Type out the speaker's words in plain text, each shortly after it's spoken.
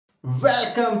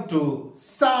Welcome to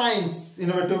Science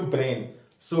Innovative Brain.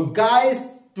 So guys,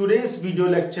 today's video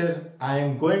lecture I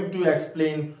am going to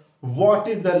explain what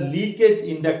is the leakage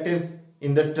inductance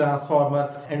in the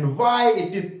transformer and why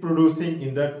it is producing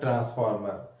in the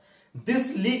transformer.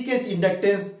 This leakage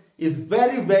inductance is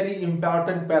very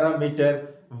important parameter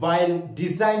while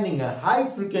designing a high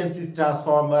frequency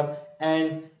transformer,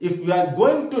 and if you are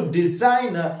going to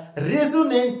design a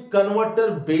resonant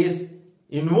converter based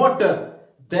inverter,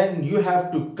 then you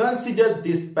have to consider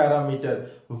this parameter.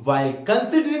 While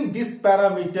considering this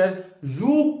parameter,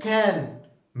 you can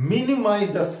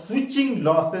minimize the switching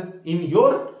losses in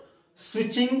your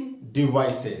switching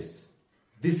devices.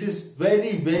 This is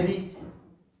very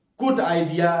good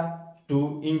idea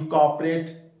to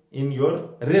incorporate in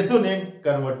your resonant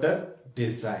converter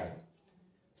design.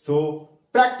 So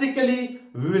practically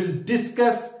we will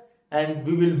discuss and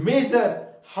we will measure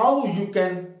how you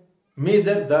can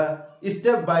measure the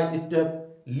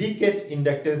step-by-step leakage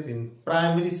inductance in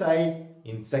primary side,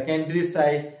 in secondary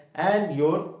side, and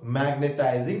your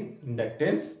magnetizing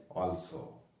inductance also.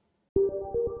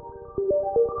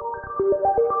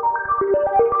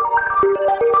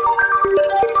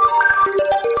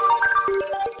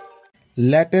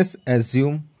 Let us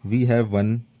assume we have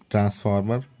one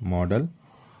transformer model.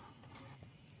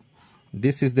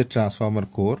 This is the transformer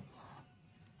core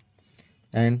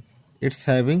and it's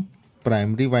having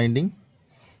primary winding,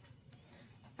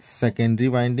 secondary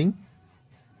winding.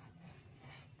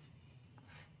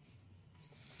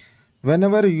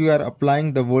 Whenever you are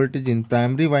applying the voltage in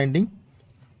primary winding,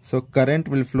 so current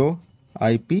will flow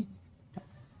IP,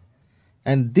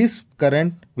 and this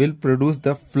current will produce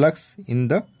the flux in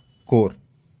the core,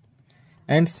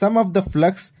 and some of the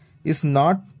flux is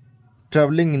not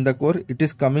traveling in the core, it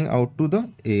is coming out to the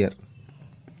air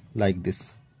like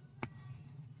this,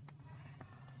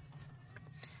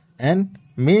 and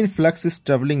main flux is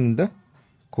traveling in the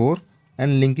core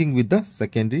and linking with the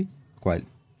secondary coil.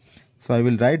 So I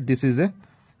will write this is a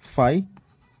phi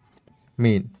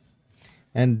main,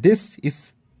 and this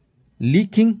is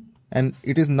leaking and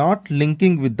it is not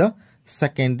linking with the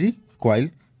secondary coil.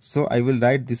 So I will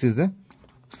write this is a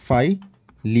phi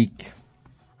leak.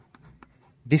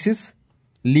 This is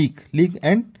leak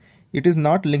and it is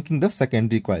not linking the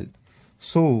secondary coil.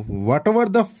 So whatever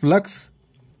the flux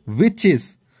which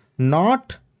is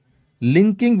not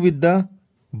linking with the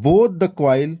both the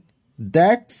coil,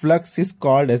 that flux is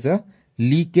called as a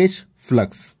leakage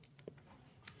flux.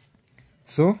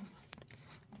 So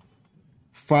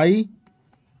phi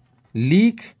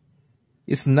leak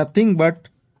is nothing but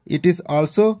it is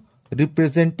also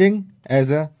representing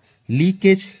as a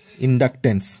leakage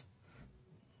inductance.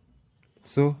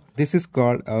 So this is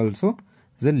called also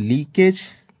the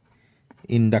leakage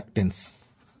inductance,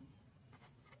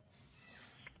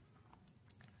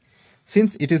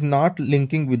 since it is not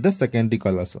linking with the secondary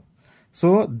coil also.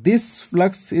 So this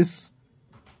flux is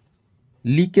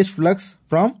leakage flux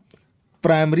from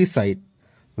primary side.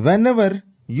 Whenever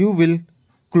you will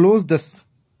close the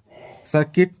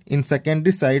circuit in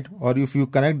secondary side, or if you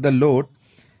connect the load,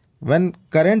 when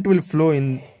current will flow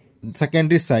in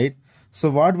secondary side, so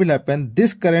what will happen,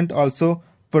 this current also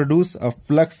produce a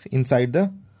flux inside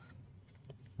the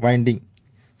winding.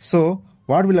 So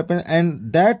what will happen,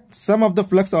 and that some of the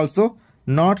flux also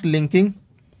not linking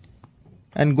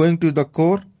and going to the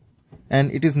core,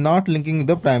 and it is not linking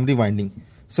the primary winding.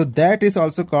 So that is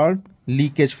also called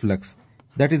leakage flux.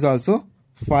 That is also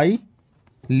phi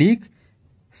leak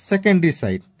secondary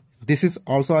side. This is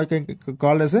also I can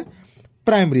call as a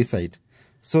primary side.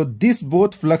 So these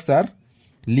both flux are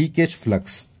leakage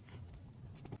flux.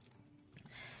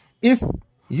 If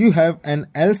you have an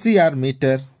LCR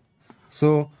meter,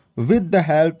 so with the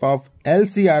help of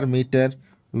LCR meter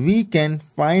we can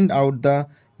find out the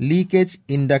leakage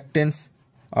inductance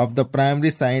of the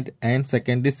primary side and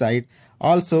secondary side.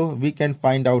 Also we can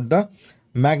find out the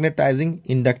magnetizing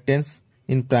inductance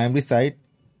in primary side.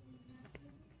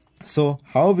 So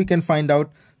how we can find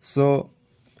out? So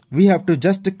we have to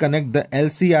just connect the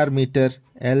LCR meter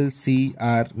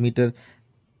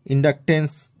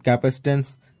inductance,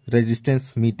 capacitance,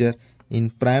 resistance meter in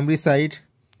primary side.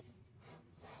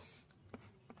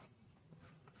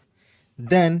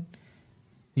 Then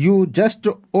you just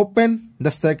open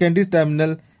the secondary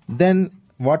terminal, then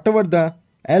whatever the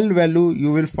L value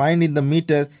you will find in the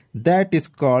meter, that is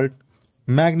called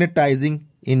magnetizing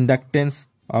inductance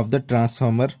of the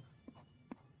transformer.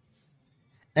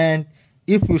 And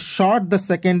if you short the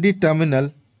secondary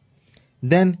terminal,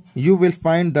 then you will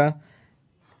find the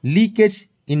leakage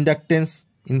inductance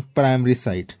in primary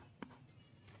side,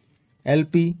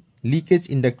 LP leakage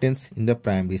inductance in the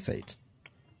primary side.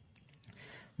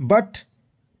 But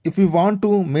if we want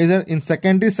to measure in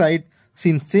secondary side, so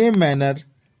in the same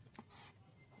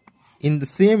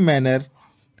manner,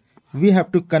 we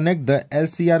have to connect the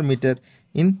LCR meter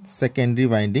in secondary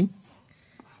winding.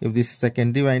 If this is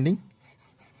secondary winding,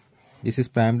 this is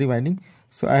primary winding,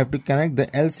 so I have to connect the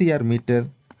LCR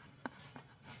meter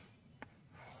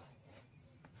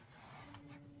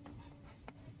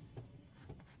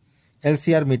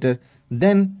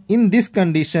Then in this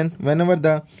condition, whenever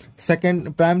the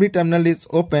primary terminal is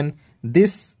open,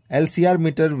 this LCR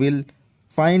meter will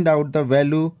find out the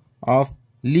value of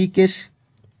leakage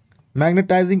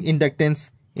magnetizing inductance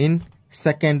in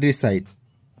secondary side.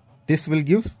 This will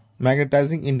give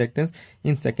magnetizing inductance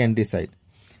in secondary side.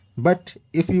 But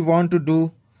if you want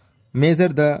to measure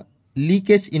the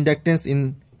leakage inductance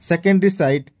in secondary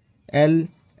side,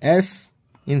 LS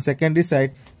in secondary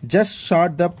side, just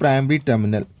short the primary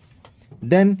terminal.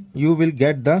 Then you will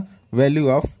get the value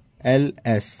of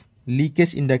LS,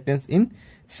 leakage inductance in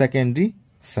secondary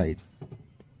side.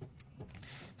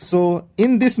 So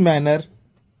in this manner,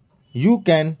 you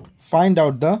can find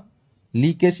out the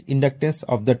leakage inductance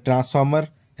of the transformer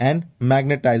and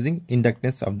magnetizing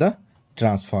inductance of the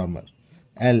transformer.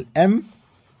 LM,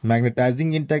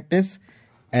 magnetizing inductance,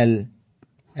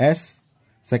 LS,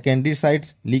 secondary side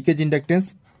leakage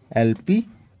inductance, LP,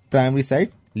 primary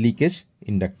side leakage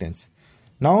inductance.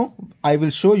 Now I will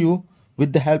show you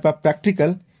with the help of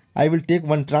practical. I will take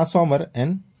one transformer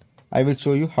and I will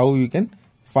show you how you can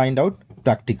find out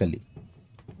practically.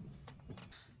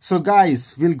 So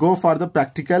guys, we'll go for the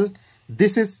practical.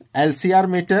 This is LCR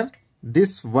meter.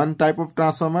 This one type of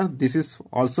transformer. This is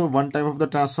also one type of the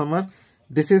transformer.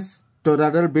 This is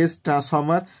toroidal based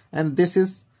transformer, and this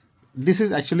is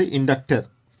actually inductor.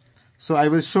 So I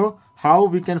will show how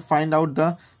we can find out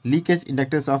the leakage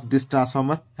inductance of this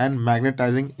transformer and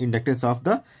magnetizing inductance of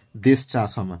this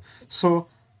transformer. So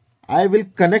I will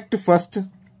connect first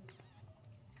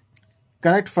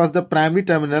the primary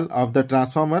terminal of the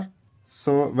transformer.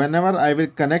 So whenever I will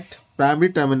connect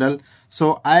primary terminal,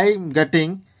 so I am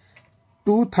getting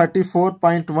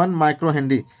 234.1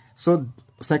 microhenry. So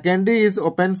secondary is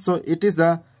open, so it is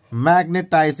the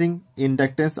magnetizing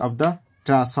inductance of the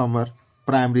transformer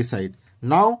primary side.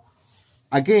 Now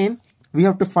again we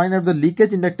have to find out the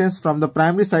leakage inductance from the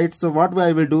primary side. So what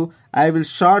I will do, I will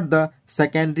short the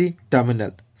secondary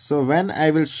terminal. So when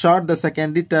I will short the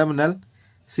secondary terminal,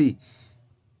 see,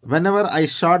 whenever I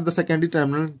short the secondary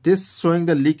terminal, this showing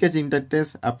the leakage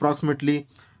inductance approximately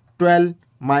 12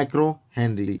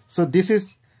 microhenry. So this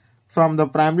is from the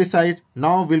primary side.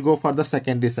 Now we'll go for the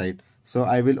secondary side. So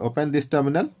I will open this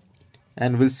terminal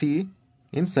and we'll see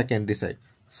in secondary side.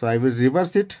 So I will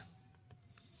reverse it.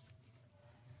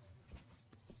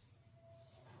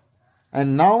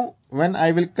 And now when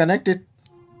I will connect it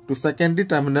to secondary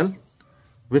terminal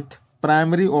with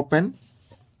primary open,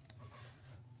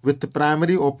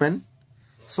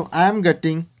 so I am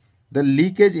getting the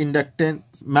leakage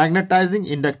inductance, magnetizing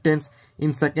inductance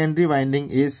in secondary winding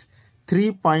is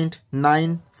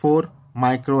 3.94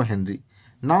 microhenry.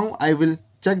 Now I will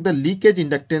check the leakage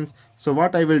inductance. So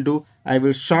what I will do, I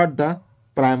will short the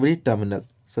primary terminal.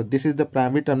 So this is the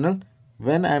primary terminal.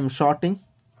 When I am shorting,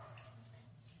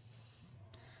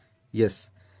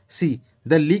 yes, see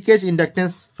the leakage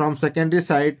inductance from secondary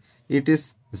side, it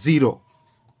is 0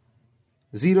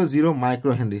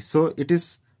 microhenry. So it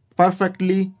is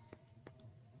perfectly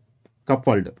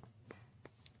coupled.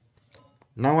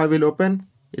 Now I will open,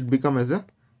 it become as a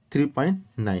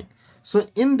 3.9. So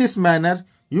in this manner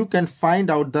you can find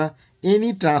out the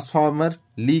any transformer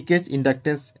leakage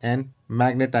inductance and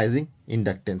magnetizing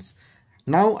inductance.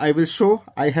 Now I will show,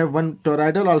 I have one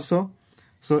toroidal also.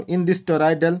 So in this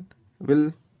toroidal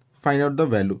will find out the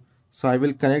value. So I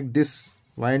will connect this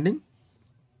winding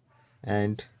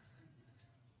and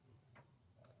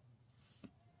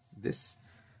this.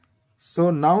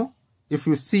 So now if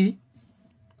you see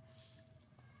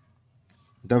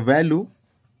the value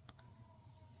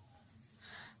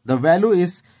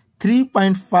is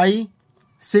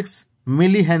 3.56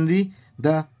 millihenry,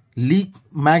 the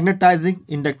magnetizing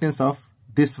inductance of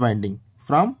this winding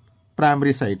from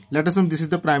primary side. Let us assume this is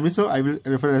the primary, so I will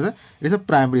refer as it is a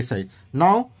primary side.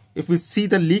 Now if we see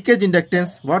the leakage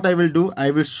inductance, what I will do,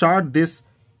 I will short this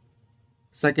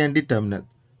secondary terminal.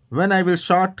 When I will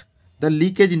short, the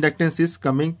leakage inductance is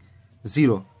coming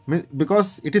 0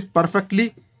 because it is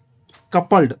perfectly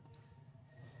coupled.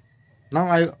 Now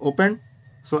I open,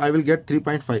 so I will get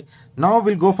 3.5. Now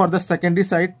we'll go for the secondary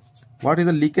side. What is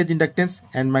the leakage inductance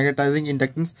and magnetizing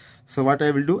inductance? So what I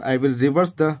will do, I will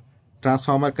reverse the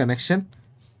transformer connection.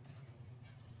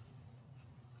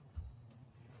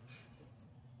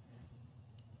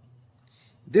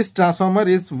 this transformer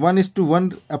is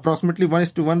 1:1, approximately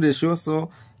 1:1 ratio, so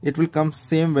it will come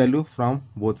same value from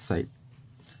both sides.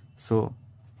 So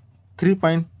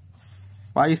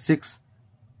 3.56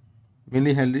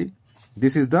 millihenry.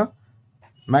 This is the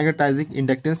magnetizing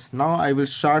inductance. Now I will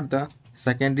short the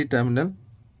secondary terminal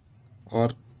or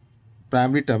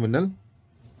primary terminal.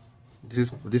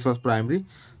 This was primary.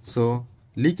 So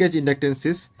leakage inductance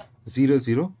is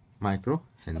 0.0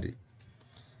 microhenry.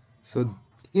 So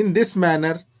in this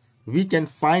manner we can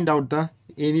find out the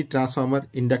any transformer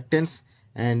inductance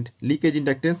and leakage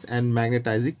inductance and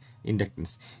magnetizing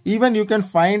inductance. Even you can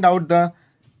find out the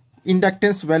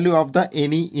inductance value of the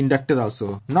any inductor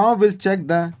also. Now we'll check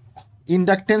the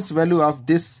inductance value of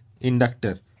this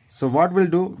inductor. So what we'll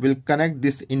do, we'll connect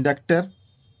this inductor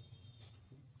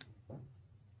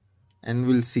and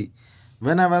we'll see.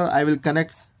 Whenever I will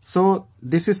connect, so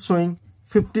this is showing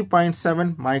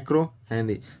 50.7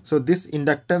 microhenry. So this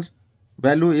inductor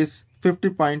value is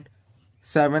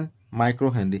 50.7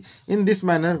 microhenry. In this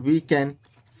manner we can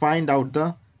find out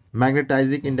the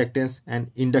magnetizing inductance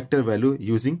and inductor value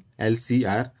using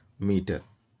LCR meter.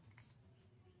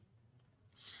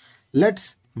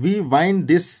 Let's we wind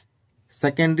this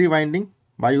secondary winding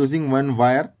by using one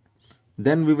wire.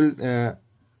 Then we will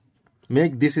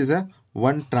make this is a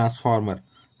one transformer.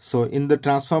 So in the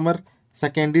transformer,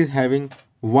 secondary is having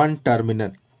one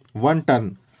terminal, one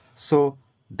turn. So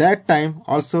that time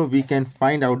also we can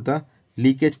find out the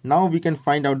leakage. Now we can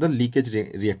find out the leakage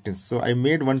reactance. So I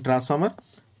made one transformer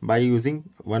by using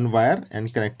one wire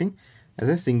and connecting as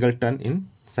a single turn in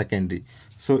secondary.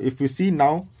 So if you see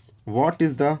now, what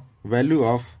is the value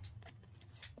of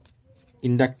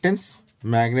inductance,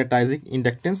 magnetizing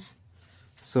inductance?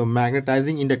 So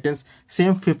magnetizing inductance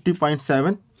same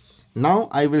 50.7. Now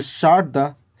I will short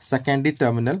the secondary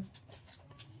terminal.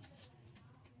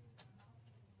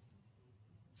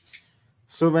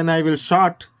 So when I will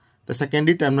short the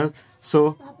secondary terminal,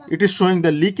 so it is showing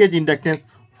the leakage inductance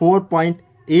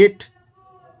 4.8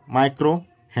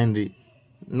 microhenry.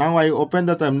 Now I open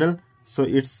the terminal, so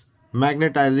its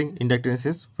magnetizing inductance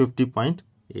is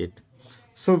 50.8.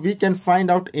 So we can find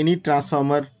out any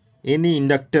transformer, any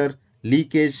inductor,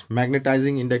 leakage,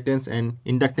 magnetizing inductance and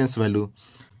inductance value.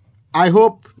 I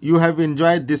hope you have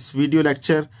enjoyed this video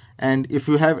lecture, and if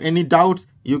you have any doubts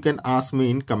you can ask me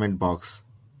in comment box.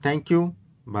 Thank you.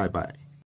 Bye bye.